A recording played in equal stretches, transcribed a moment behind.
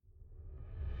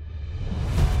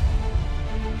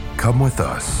Come with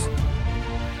us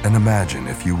and imagine,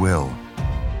 if you will,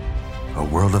 a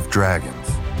world of dragons,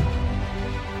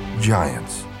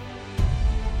 giants,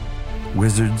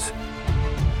 wizards,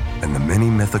 and the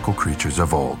many mythical creatures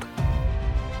of old.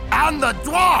 And the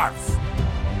dwarves!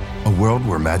 A world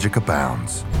where magic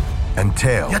abounds and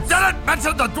tales. You didn't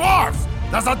mention the dwarves!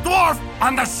 There's a dwarf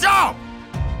on the show!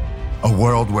 A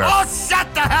world where... Oh,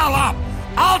 shut the hell up!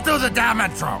 I'll do the damn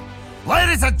intro.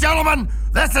 Ladies and gentlemen,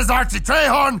 this is Archie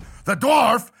Trehorn, the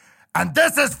dwarf, and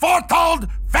this is Foretold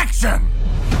Fiction.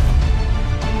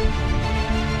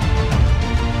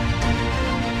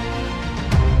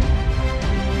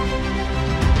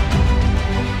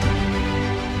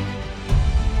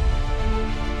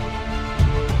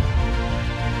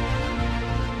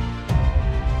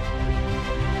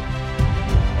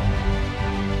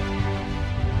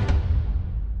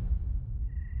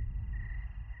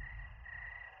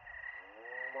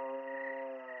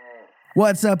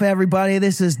 What's up, everybody?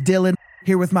 This is Dylan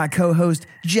here with my co-host,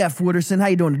 Jeff Wooderson. How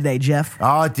you doing today, Jeff?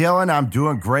 Oh, Dylan, I'm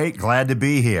doing great. Glad to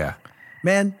be here.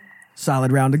 Man,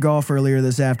 solid round of golf earlier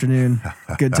this afternoon.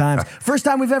 Good times. First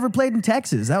time we've ever played in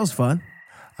Texas. That was fun.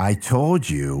 I told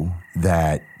you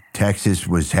that Texas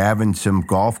was having some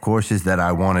golf courses that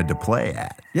I wanted to play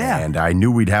at. Yeah. And I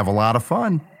knew we'd have a lot of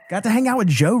fun. Got to hang out with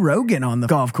Joe Rogan on the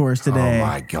golf course today. Oh,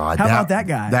 my God. How about that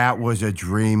guy? That was a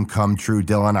dream come true,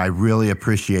 Dylan. I really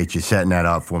appreciate you setting that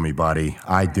up for me, buddy.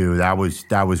 I do. That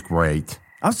was great.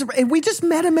 I'm surprised. We just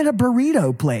met him at a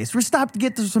burrito place. We're stopped to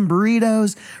get some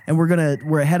burritos, and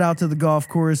we're head out to the golf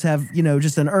course, have,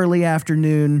 just an early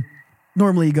afternoon.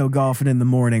 Normally you go golfing in the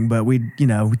morning, but we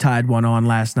tied one on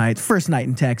last night. First night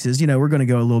in Texas. We're going to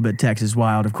go a little bit Texas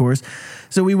wild, of course.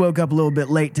 So we woke up a little bit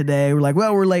late today. We're like,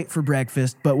 well, we're late for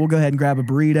breakfast, but we'll go ahead and grab a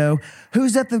burrito.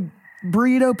 Who's at the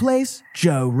burrito place?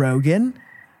 Joe Rogan.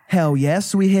 Hell yes.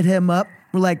 So we hit him up.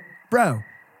 We're like, bro,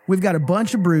 we've got a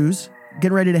bunch of brews,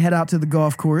 getting ready to head out to the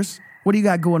golf course. What do you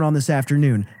got going on this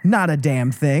afternoon? Not a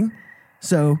damn thing.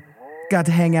 So got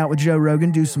to hang out with Joe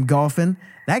Rogan, do some golfing.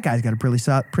 That guy's got a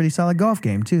pretty solid golf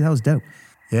game, too. That was dope.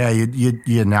 Yeah,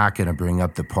 you're not going to bring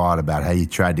up the part about how you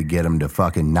tried to get him to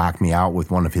fucking knock me out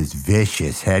with one of his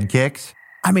vicious head kicks?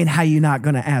 I mean, how you not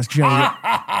going to ask Joe?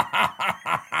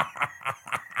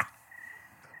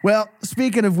 Well,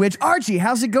 speaking of which, Archie,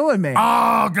 how's it going, man?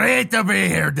 Oh, great to be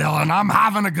here, Dylan. I'm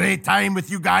having a great time with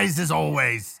you guys as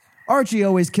always. Archie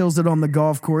always kills it on the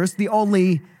golf course.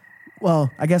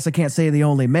 I guess I can't say the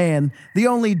only man, the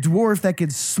only dwarf that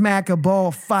could smack a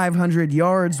ball 500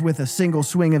 yards with a single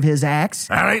swing of his axe.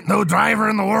 There ain't no driver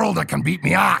in the world that can beat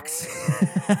me ox.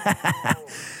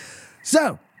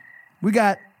 So, we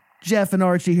got Jeff and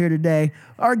Archie here today.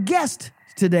 Our guest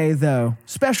today, though,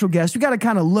 special guest, we got to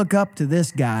kind of look up to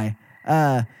this guy.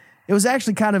 It was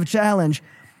actually kind of a challenge.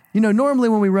 Normally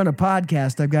when we run a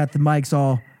podcast, I've got the mics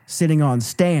all sitting on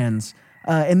stands.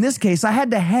 In this case, I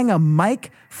had to hang a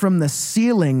mic from the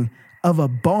ceiling of a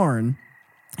barn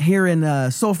here in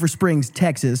Sulphur Springs,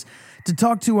 Texas, to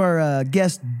talk to our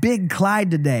guest, Big Clyde,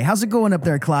 today. How's it going up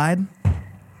there, Clyde?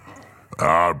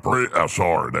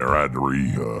 Sorry there. I had to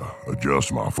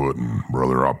readjust my footing,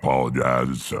 brother. I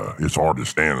apologize. It's hard to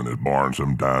stand in this barn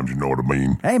sometimes, you know what I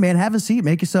mean? Hey, man, have a seat.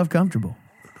 Make yourself comfortable.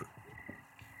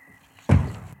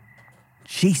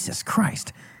 Jesus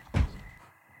Christ.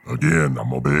 Again,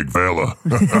 I'm a big fella.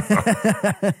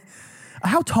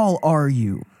 How tall are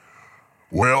you?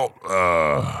 Well,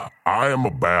 I am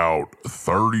about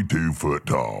 32 foot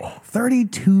tall.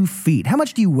 32 feet. How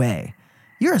much do you weigh?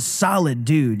 You're a solid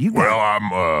dude. It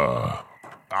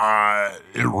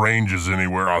ranges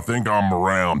anywhere. I think I'm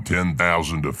around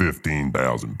 10,000 to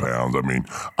 15,000 pounds. I mean,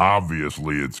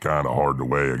 obviously it's kind of hard to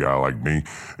weigh a guy like me,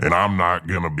 and I'm not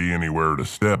going to be anywhere to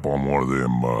step on one of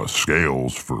them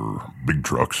scales for big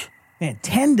trucks. Man,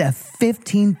 10 to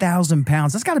 15,000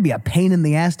 pounds. That's got to be a pain in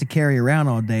the ass to carry around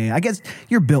all day. I guess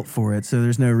you're built for it, so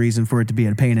there's no reason for it to be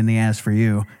a pain in the ass for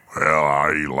you. Well,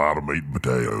 I eat a lot of meat and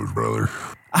potatoes, brother.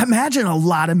 I imagine a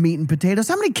lot of meat and potatoes.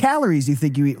 How many calories do you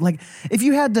think you eat? Like, if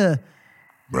you had to...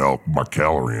 Well, my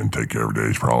calorie intake every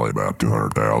day is probably about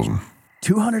 200,000.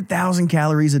 200,000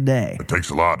 calories a day. It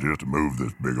takes a lot just to move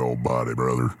this big old body,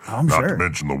 brother. I'm Not sure. to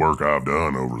mention the work I've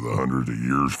done over the hundreds of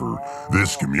years for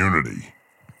this community.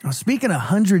 Well, speaking of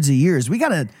hundreds of years, we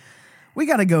gotta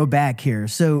go back here.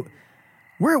 So,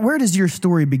 where does your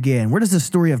story begin? Where does the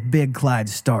story of Big Clyde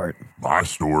start? My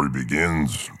story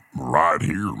begins right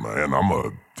here, man. I'm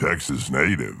a Texas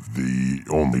native. The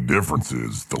only difference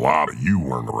is a lot of you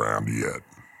weren't around yet.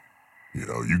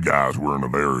 You guys were in a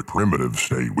very primitive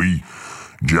state. We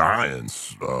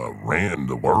giants ran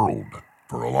the world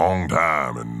for a long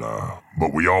time,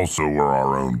 but we also were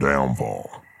our own downfall.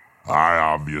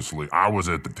 I was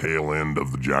at the tail end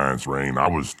of the Giants' reign. I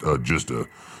was still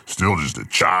just a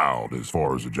child as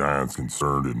far as the Giants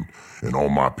concerned, and all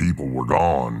my people were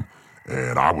gone,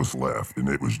 and I was left, and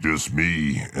it was just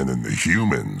me, and then the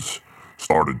humans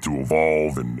started to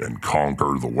evolve and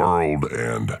conquer the world,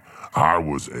 and I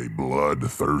was a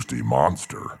bloodthirsty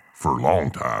monster for a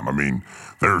long time. I mean,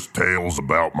 there's tales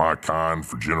about my kind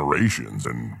for generations,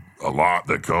 and a lot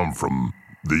that come from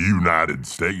the United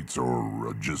States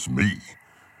or just me.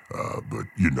 But,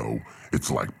 it's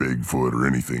like Bigfoot or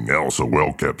anything else, a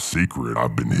well-kept secret.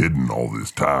 I've been hidden all this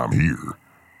time here.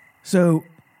 So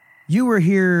you were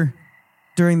here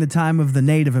during the time of the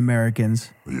Native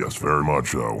Americans. Yes, very much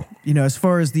so. As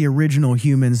far as the original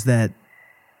humans that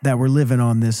were living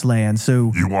on this land.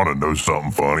 So you want to know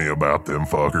something funny about them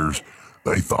fuckers?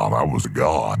 They thought I was a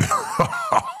god.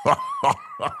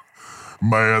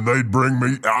 Man, they'd bring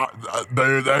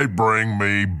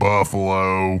me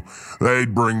buffalo.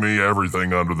 They'd bring me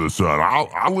everything under the sun.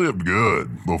 I lived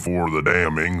good before the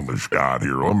damn English got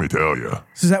here, let me tell you.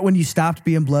 So is that when you stopped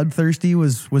being bloodthirsty,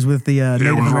 was with the Native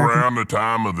It was American? around the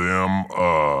time of them,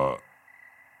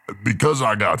 because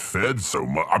I got fed so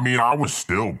much. I mean, I was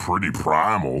still pretty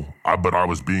primal, but I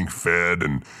was being fed,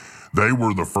 and they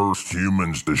were the first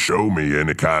humans to show me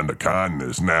any kind of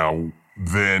kindness. Now,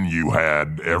 then you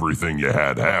had everything you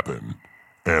had happen,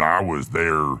 and I was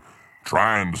there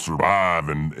trying to survive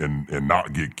and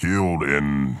not get killed,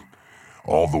 and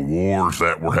all the wars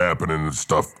that were happening and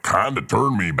stuff kind of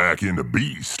turned me back into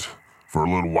beast for a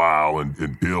little while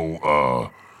until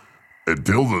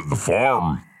the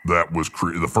farm that was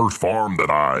the first farm that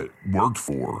I worked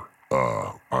for.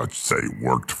 I'd say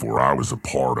worked for. I was a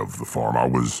part of the farm. I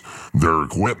was their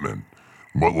equipment.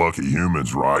 What lucky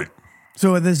humans, right?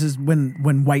 So this is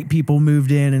when white people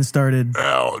moved in and started.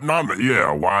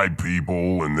 White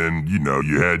people, and then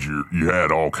you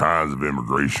had all kinds of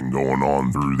immigration going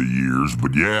on through the years.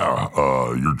 But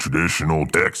your traditional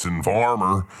Texan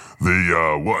farmer,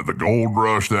 the gold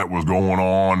rush that was going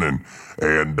on, and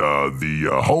the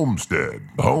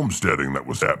homesteading that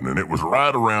was happening. It was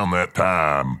right around that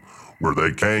time where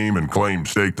they came and claimed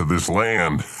stake to this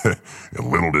land,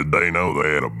 and little did they know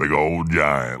they had a big old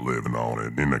giant living on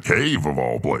it, in a cave of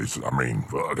all places. I mean,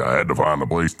 fuck, I had to find a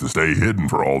place to stay hidden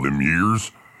for all them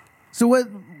years. So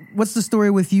what's the story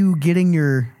with you getting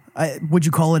your, would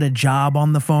you call it a job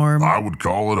on the farm? I would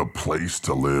call it a place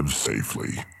to live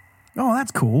safely. Oh,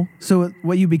 that's cool. So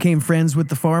you became friends with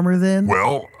the farmer then?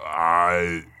 Well,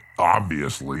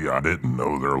 Obviously, I didn't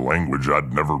know their language.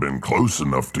 I'd never been close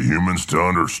enough to humans to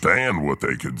understand what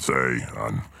they could say.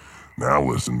 Now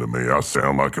listen to me. I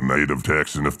sound like a native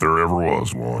Texan if there ever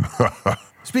was one.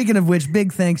 Speaking of which,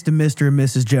 big thanks to Mr. and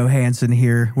Mrs. Johansson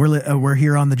here. We're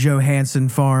here on the Johansson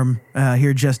farm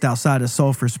here just outside of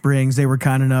Sulphur Springs. They were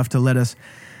kind enough to let us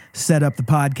set up the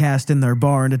podcast in their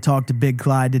barn to talk to Big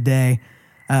Clyde today.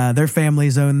 Their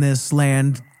families own this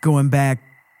land going back,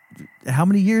 how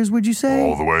many years would you say?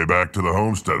 All the way back to the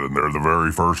homestead, and they're the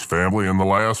very first family and the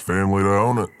last family to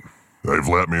own it. They've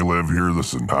let me live here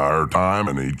this entire time,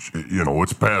 and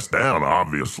it's passed down,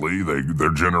 obviously. Their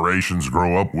generations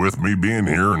grow up with me being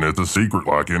here, and it's a secret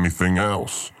like anything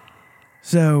else.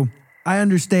 So I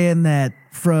understand that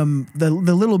from the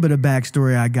little bit of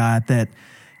backstory I got, that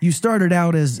you started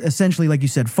out as essentially, like you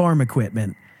said, farm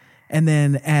equipment. And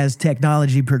then as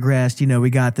technology progressed, we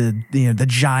got the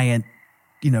giant,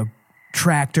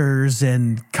 tractors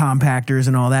and compactors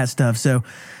and all that stuff. So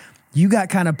you got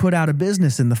kind of put out of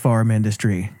business in the farm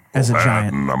industry as a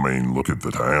giant. And, look at the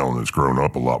town. It's grown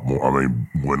up a lot more.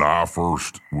 When I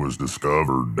first was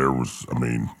discovered, there was,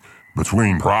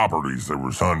 between properties, there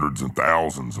was hundreds and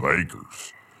thousands of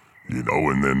acres,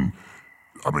 and then,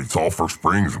 Sulphur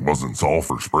Springs wasn't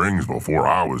Sulphur Springs before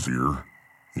I was here,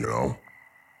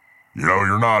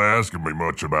 You're not asking me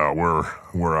much about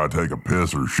where I take a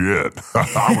piss or shit.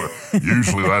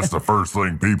 Usually that's the first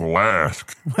thing people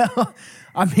ask. Well,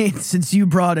 since you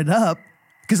brought it up,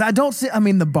 because I don't see,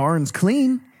 the barn's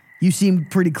clean. You seem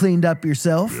pretty cleaned up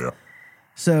yourself. Yeah.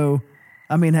 So,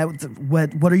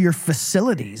 what are your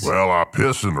facilities? Well, I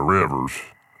piss in the rivers,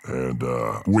 and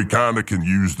we kind of can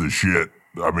use the shit.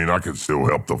 I can still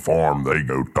help the farm. They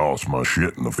go toss my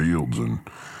shit in the fields, and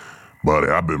buddy,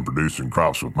 I've been producing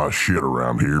crops with my shit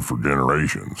around here for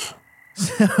generations.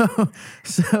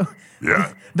 So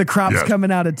yeah, the crops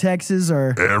coming out of Texas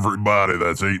are... Everybody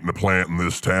that's eaten a plant in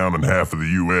this town and half of the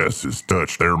U.S. has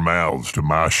touched their mouths to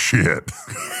my shit.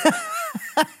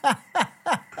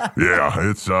 Yeah,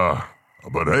 it's,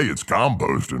 but hey, it's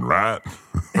composting, right?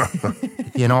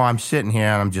 I'm sitting here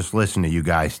and I'm just listening to you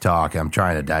guys talk. I'm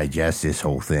trying to digest this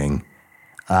whole thing.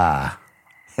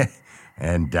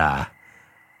 And I'm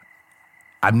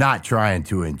not trying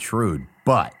to intrude,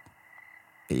 but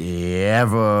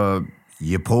you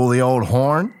pull the old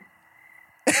horn?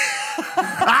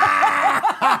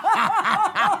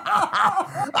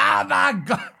 Oh, my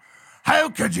God. How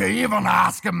could you even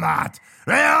ask him that?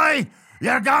 Really?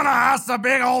 You're gonna ask the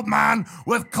big old man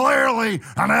with clearly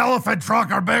an elephant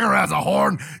trunk or bigger as a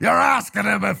horn? You're asking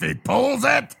him if he pulls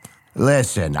it?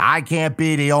 Listen, I can't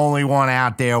be the only one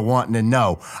out there wanting to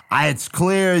know. It's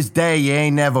clear as day you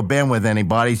ain't never been with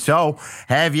anybody, so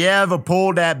have you ever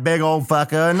pulled that big old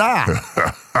fucker or not?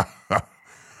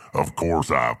 Of course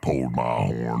I pulled my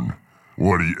horn.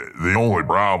 The only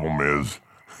problem is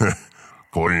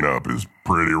cleanup is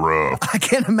pretty rough. I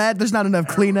can't imagine there's not enough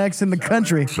Kleenex in the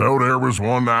country. So there was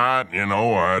one night,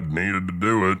 I needed to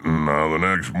do it, and the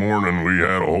next morning we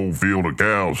had a whole field of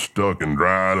cows stuck in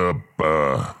dried up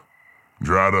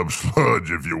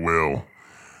sludge, if you will.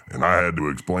 And I had to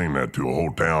explain that to a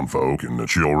whole town folk and the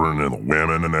children and the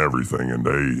women and everything, and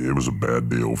it was a bad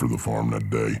deal for the farm that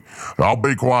day. I'll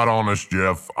be quite honest,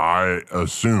 Jeff, I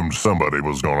assumed somebody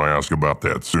was going to ask about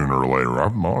that sooner or later.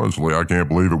 Honestly, I can't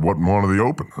believe it wasn't one of the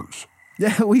openers.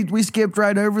 Yeah, we skipped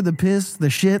right over the piss, the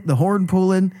shit, the horn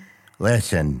pulling.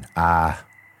 Listen,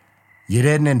 you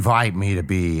didn't invite me to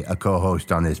be a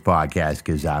co-host on this podcast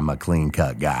because I'm a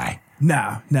clean-cut guy.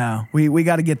 No. We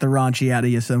got to get the raunchy out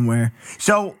of you somewhere.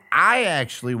 So I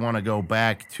actually want to go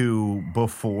back to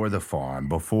before the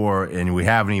farm, and we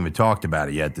haven't even talked about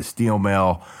it yet, the steel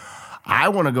mill. I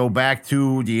want to go back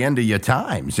to the end of your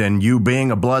times and you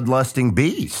being a bloodlusting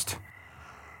beast.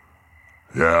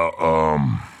 Yeah,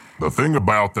 the thing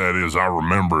about that is I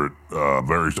remember it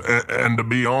and to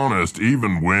be honest,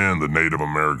 even when the Native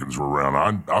Americans were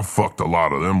around, I fucked a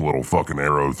lot of them little fucking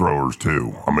arrow throwers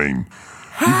too. I mean...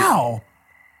 How?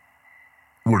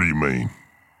 What do you mean?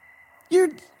 Your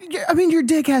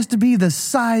dick has to be the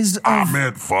size of... I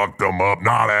meant fucked them up,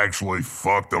 not actually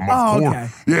fucked them. Of course. Okay.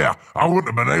 Yeah, I wouldn't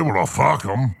have been able to fuck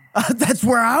them. That's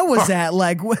where I was at.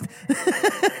 Like, what?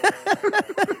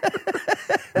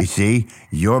 You see,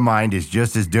 your mind is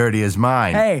just as dirty as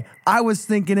mine. Hey, I was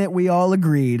thinking it. We all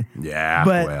agreed. Yeah,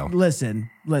 but well.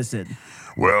 Listen.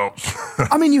 Well...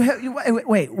 I mean,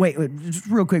 wait, just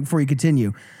real quick before you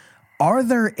continue. Are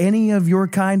there any of your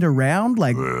kind around?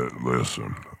 Like,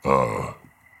 listen, I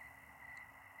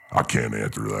can't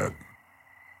answer that.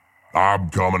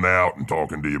 I'm coming out and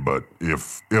talking to you, but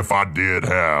if I did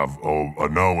have a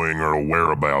knowing or a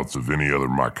whereabouts of any other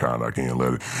of my kind, I can't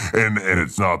let it. And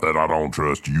it's not that I don't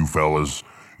trust you fellas.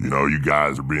 You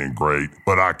guys are being great,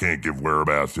 but I can't give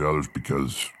whereabouts to others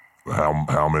because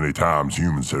how many times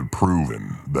humans have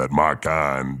proven that my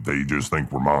kind, they just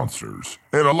think we're monsters.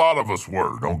 And a lot of us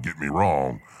were, don't get me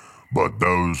wrong, but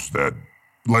those that,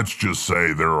 let's just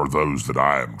say there are those that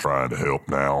I am trying to help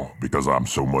now because I'm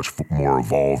so much more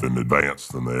evolved and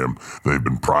advanced than them. They've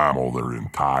been primal their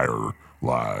entire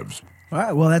lives. All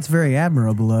right, well, that's very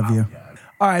admirable of you.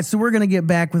 All right, so we're going to get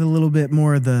back with a little bit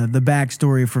more of the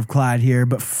backstory for Clyde here.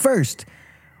 But first,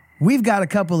 we've got a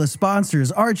couple of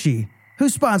sponsors. Archie,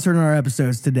 who's sponsoring our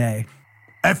episodes today?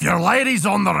 If your lady's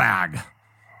on the rag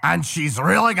and she's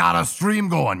really got a stream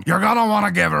going, you're going to want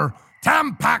to give her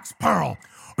Tampax Pearl.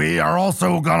 We are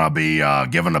also going to be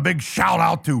giving a big shout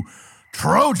out to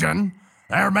Trojan.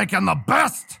 They're making the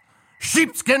best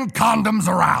sheepskin condoms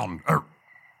around.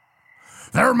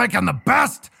 They're making the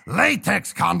best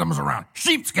latex condoms around.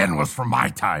 Sheepskin was from my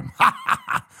time.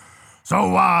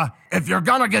 So if you're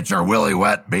going to get your willy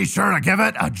wet, be sure to give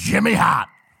it a Jimmy hat.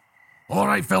 All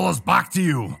right, fellas, back to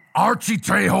you. Archie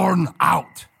Trehorn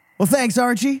out. Well, thanks,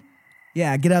 Archie.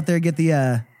 Yeah, get out there, get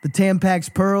the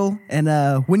Tampax Pearl,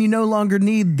 and when you no longer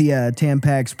need the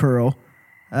Tampax Pearl,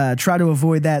 try to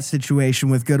avoid that situation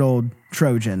with good old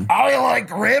Trojan. I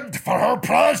like ribbed for her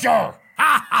pleasure.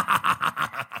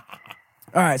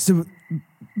 All right, so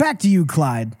back to you,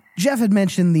 Clyde. Jeff had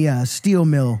mentioned the steel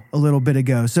mill a little bit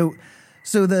ago. So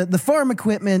the farm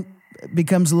equipment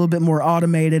becomes a little bit more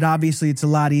automated. Obviously, it's a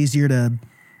lot easier to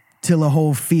till a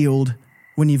whole field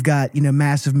when you've got,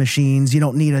 massive machines. You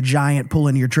don't need a giant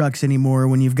pulling your trucks anymore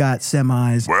when you've got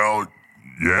semis. Well,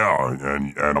 yeah,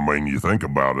 and I mean, you think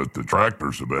about it, the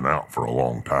tractors have been out for a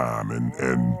long time,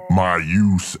 and my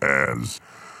use as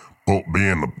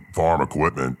being the farm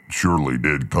equipment surely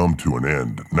did come to an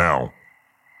end. Now,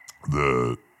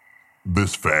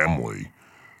 this family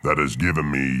that has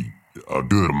given me a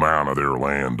good amount of their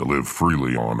land to live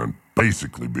freely on and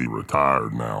basically be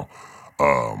retired now.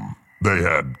 They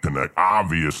had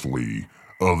obviously,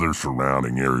 other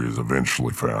surrounding areas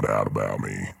eventually found out about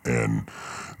me, and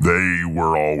they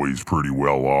were always pretty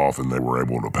well off, and they were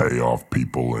able to pay off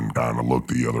people and kind of look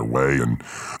the other way, and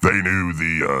they knew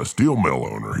the steel mill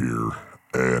owner here,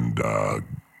 and,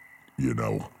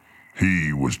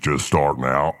 he was just starting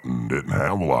out and didn't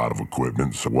have a lot of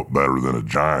equipment, so what better than a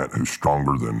giant who's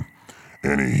stronger than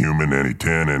any human, any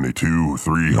 10, any 2,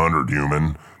 300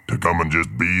 human to come and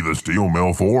just be the steel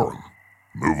mill for him.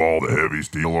 Move all the heavy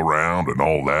steel around and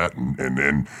all that,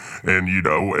 and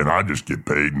I just get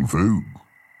paid in food.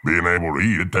 Being able to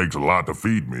eat, it takes a lot to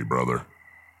feed me, brother.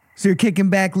 So you're kicking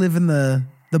back, living the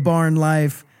barn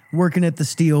life, working at the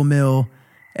steel mill,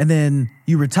 and then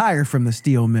you retire from the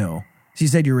steel mill. So you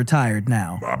said you're retired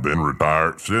now. I've been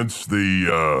retired since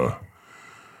I've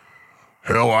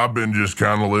been just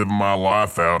kind of living my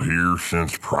life out here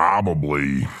since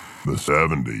probably the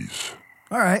 70s.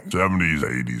 All right. 70s,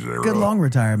 80s era. Good long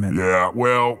retirement. Yeah,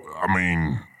 well, I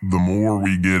mean, the more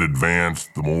we get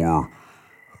advanced, the more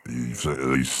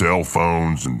these cell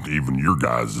phones and even your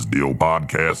guys' deal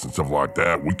podcasts and stuff like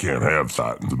that, we can't have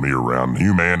sightings of me around.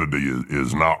 Humanity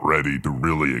is not ready to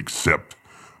really accept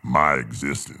my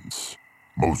existence.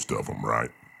 Most of them, right?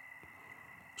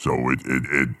 So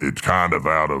it's kind of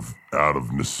out of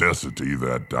necessity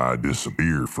that I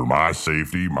disappear for my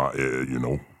safety,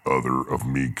 other of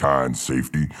me kind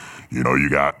safety. You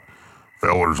got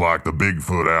fellers like the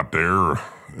Bigfoot out there,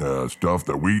 stuff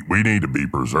that we need to be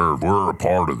preserved. We're a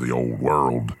part of the old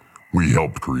world. We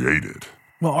helped create it.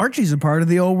 Well, Archie's a part of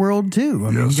the old world too.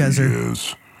 I mean, yes, you guys he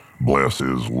is. Bless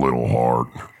his little heart.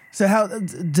 So how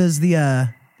does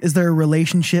is there a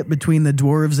relationship between the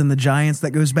dwarves and the giants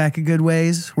that goes back a good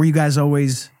ways? Were you guys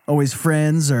always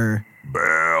friends, or?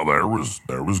 Well, there was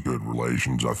good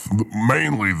relations.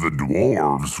 Mainly the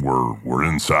dwarves were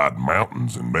inside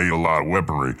mountains and made a lot of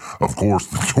weaponry. Of course,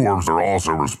 the dwarves are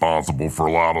also responsible for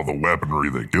a lot of the weaponry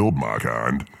that killed my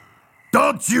kind.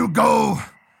 Don't you go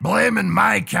blaming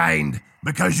my kind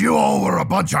because you all were a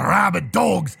bunch of rabid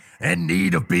dogs in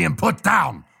need of being put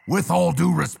down, with all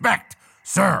due respect,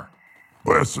 sir.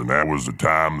 Listen, that was the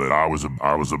time that I was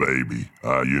a baby.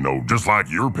 Just like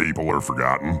your people are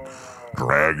forgotten,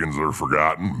 dragons are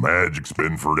forgotten, magic's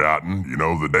been forgotten.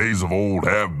 The days of old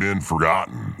have been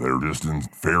forgotten. They're just in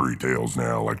fairy tales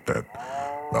now, like that.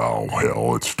 Oh,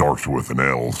 hell, it starts with an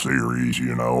L series,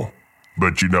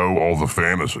 But all the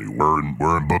fantasy,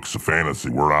 we're in books of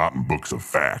fantasy. We're not in books of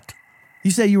fact.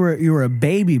 You say you were a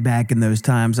baby back in those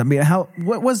times. I mean,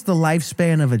 what was the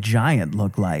lifespan of a giant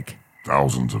look like?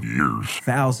 Thousands of years.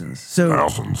 Thousands.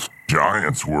 Thousands.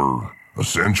 Giants were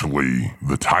essentially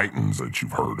the titans that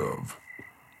you've heard of.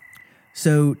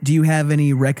 So do you have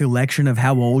any recollection of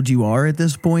how old you are at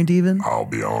this point even? I'll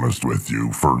be honest with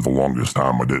you. For the longest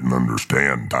time, I didn't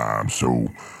understand time. So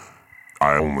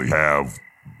I only have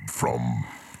from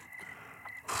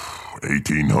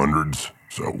 1800s.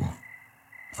 So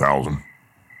 1,000. A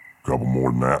couple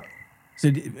more than that.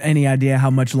 So any idea how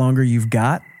much longer you've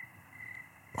got?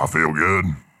 I feel good.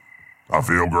 I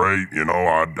feel great.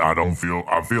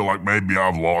 I feel like maybe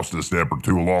I've lost a step or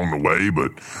two along the way,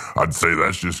 but I'd say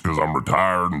that's just because I'm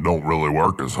retired and don't really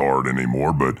work as hard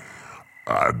anymore. But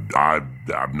I've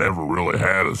never really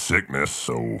had a sickness,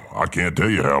 so I can't tell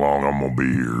you how long I'm going to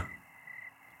be here.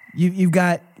 You've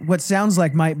got what sounds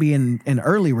like might be an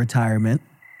early retirement.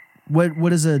 What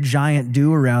does a giant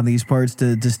do around these parts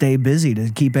to stay busy, to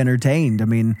keep entertained? I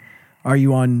mean, are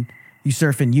you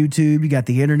surfing YouTube? You got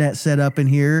the internet set up in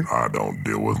here? I don't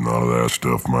deal with none of that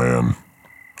stuff, man.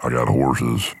 I got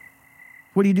horses.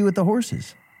 What do you do with the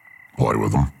horses? Play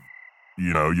with them.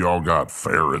 Y'all got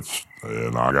ferrets,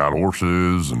 and I got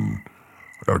horses, and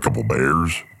I got a couple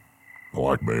bears. I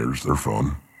like bears. They're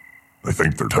fun. They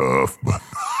think they're tough, but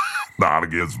not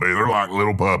against me. They're like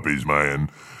little puppies, man.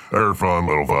 They're fun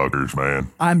little fuckers,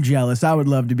 man. I'm jealous. I would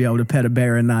love to be able to pet a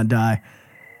bear and not die.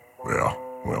 Yeah,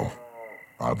 well,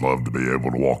 I'd love to be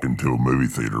able to walk into a movie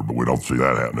theater, but we don't see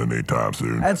that happening anytime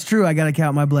soon. That's true. I got to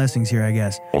count my blessings here, I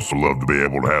guess. Also love to be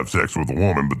able to have sex with a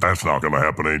woman, but that's not going to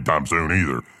happen anytime soon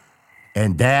either.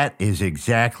 And that is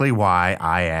exactly why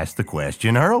I asked the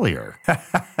question earlier.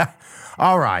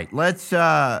 All right,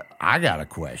 I got a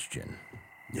question.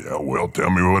 Yeah, well, tell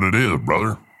me what it is,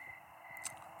 brother.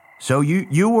 So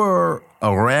you were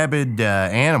a rabid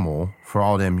animal for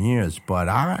all them years, but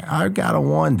I gotta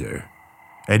wonder,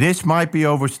 and this might be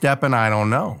overstepping, I don't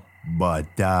know, but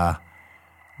there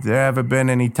ever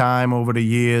been any time over the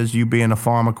years, you being a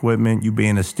farm equipment, you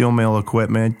being a steel mill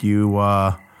equipment, you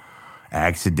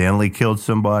accidentally killed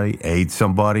somebody, ate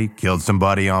somebody, killed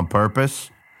somebody on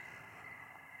purpose?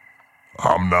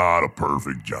 I'm not a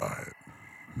perfect giant.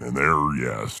 And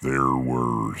there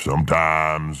were some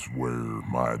times where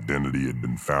my identity had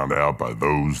been found out by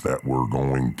those that were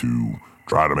going to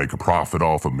try to make a profit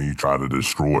off of me, try to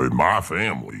destroy my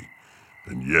family.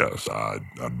 And yes, I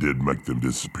did make them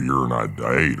disappear, and I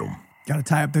ate them. Got to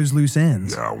tie up those loose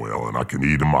ends. Yeah, well, and I can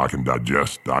eat them, I can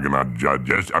digest, I mean,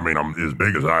 I'm as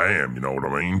big as I am, you know what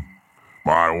I mean?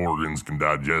 My organs can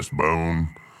digest bone,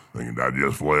 they can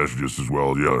digest flesh just as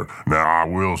well as the other. Now, I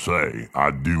will say,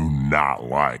 I do not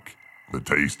like the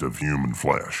taste of human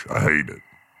flesh. I hate it.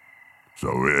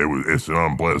 So it's an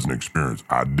unpleasant experience.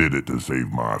 I did it to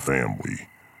save my family.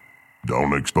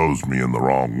 Don't expose me in the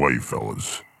wrong way,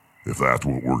 fellas, if that's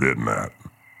what we're getting at.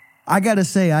 I got to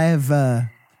say, I have,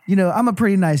 I'm a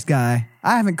pretty nice guy.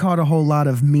 I haven't caught a whole lot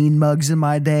of mean mugs in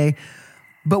my day.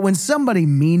 But when somebody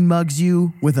mean mugs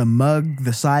you with a mug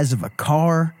the size of a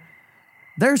car,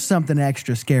 there's something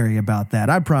extra scary about that.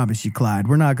 I promise you, Clyde,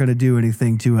 we're not going to do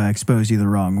anything to expose you the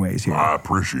wrong ways here. I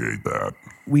appreciate that.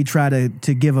 We try to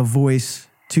give a voice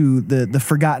to the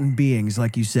forgotten beings,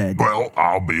 like you said. Well,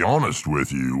 I'll be honest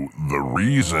with you. The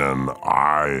reason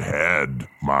I had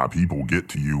my people get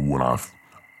to you when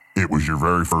it was your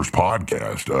very first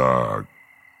podcast,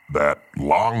 that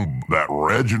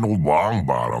Reginald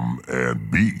Longbottom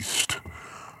and Beast,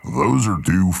 those are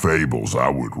two fables I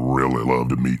would really love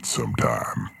to meet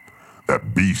sometime.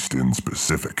 That Beast in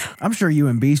specific. I'm sure you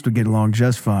and Beast would get along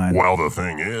just fine. Well, the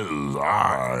thing is,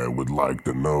 I would like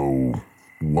to know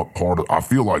what part of... I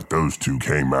feel like those two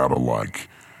came out of, like,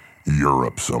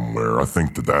 Europe somewhere. I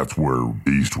think that's where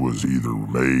Beast was either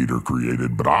made or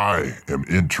created, but I am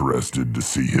interested to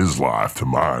see his life to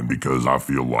mine because I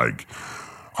feel like,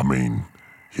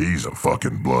 he's a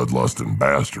fucking bloodlusting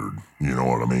bastard. You know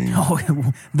what I mean?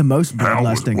 Oh, the most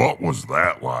bloodlusting. What was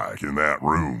that like in that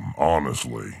room,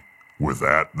 honestly? With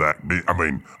that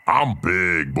I'm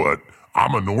big, but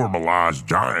I'm a normalized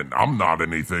giant. I'm not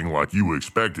anything like you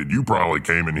expected. You probably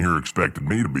came in here expecting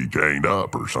me to be chained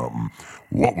up or something.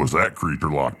 What was that creature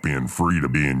like being free to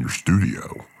be in your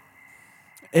studio?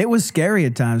 It was scary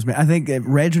at times, man. I think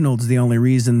Reginald's the only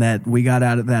reason that we got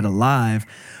out of that alive.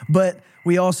 But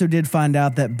we also did find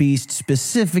out that Beast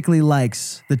specifically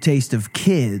likes the taste of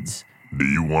kids. Do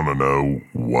you want to know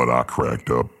what I cracked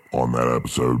up on that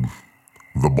episode?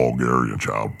 The Bulgarian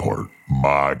child part.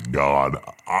 My God.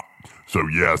 So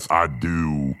yes, I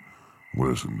do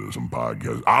listen to some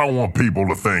podcasts. I don't want people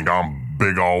to think I'm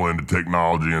big all into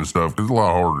technology and stuff because it's a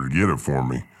lot harder to get it for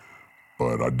me.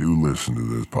 But I do listen to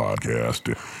this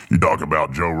podcast. You talk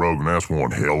about Joe Rogan, that's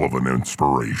one hell of an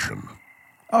inspiration.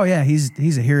 Oh, yeah,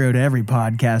 he's a hero to every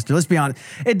podcaster. Let's be honest,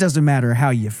 it doesn't matter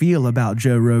how you feel about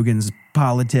Joe Rogan's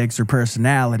politics or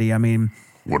personality.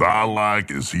 What I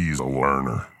like is he's a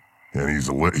learner, and he's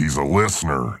a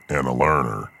listener and a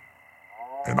learner.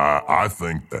 And I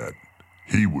think that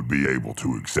he would be able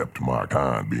to accept my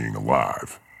kind being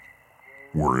alive.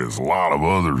 Whereas a lot of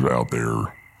others out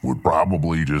there would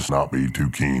probably just not be too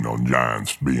keen on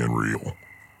giants being real.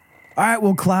 All right,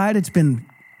 well, Clyde, it's been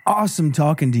awesome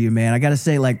talking to you, man. I got to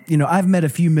say, I've met a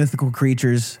few mythical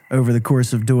creatures over the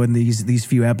course of doing these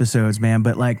few episodes, man.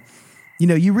 But,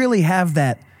 you really have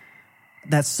that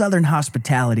southern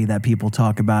hospitality that people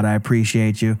talk about. I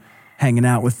appreciate you hanging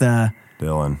out with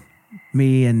Dylan.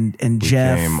 Me and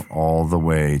Jeff. We came all the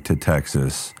way to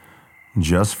Texas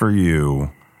just for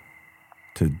you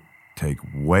to take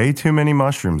way too many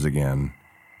mushrooms again,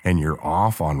 and you're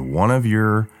off on one of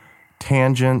your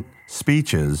tangent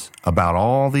speeches about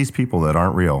all these people that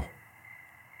aren't real.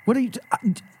 What are you...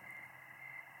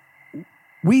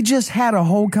 We just had a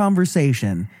whole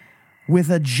conversation with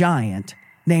a giant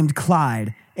named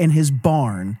Clyde in his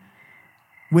barn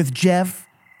with Jeff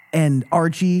and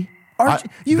Archie.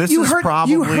 You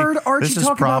heard Archie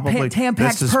talk about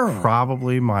Tampax Pearl. This is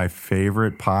probably my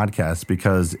favorite podcast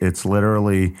because it's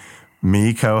literally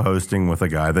me co-hosting with a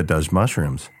guy that does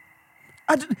mushrooms.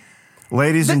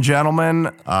 Ladies and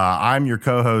gentlemen, I'm your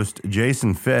co-host,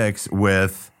 Jason Fix,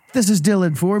 with... This is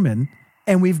Dylan Foreman,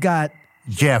 and we've got...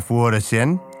 Jeff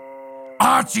Wooderson.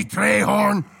 Archie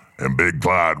Trehorn. And Big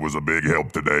Clyde was a big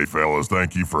help today, fellas.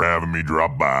 Thank you for having me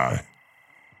drop by.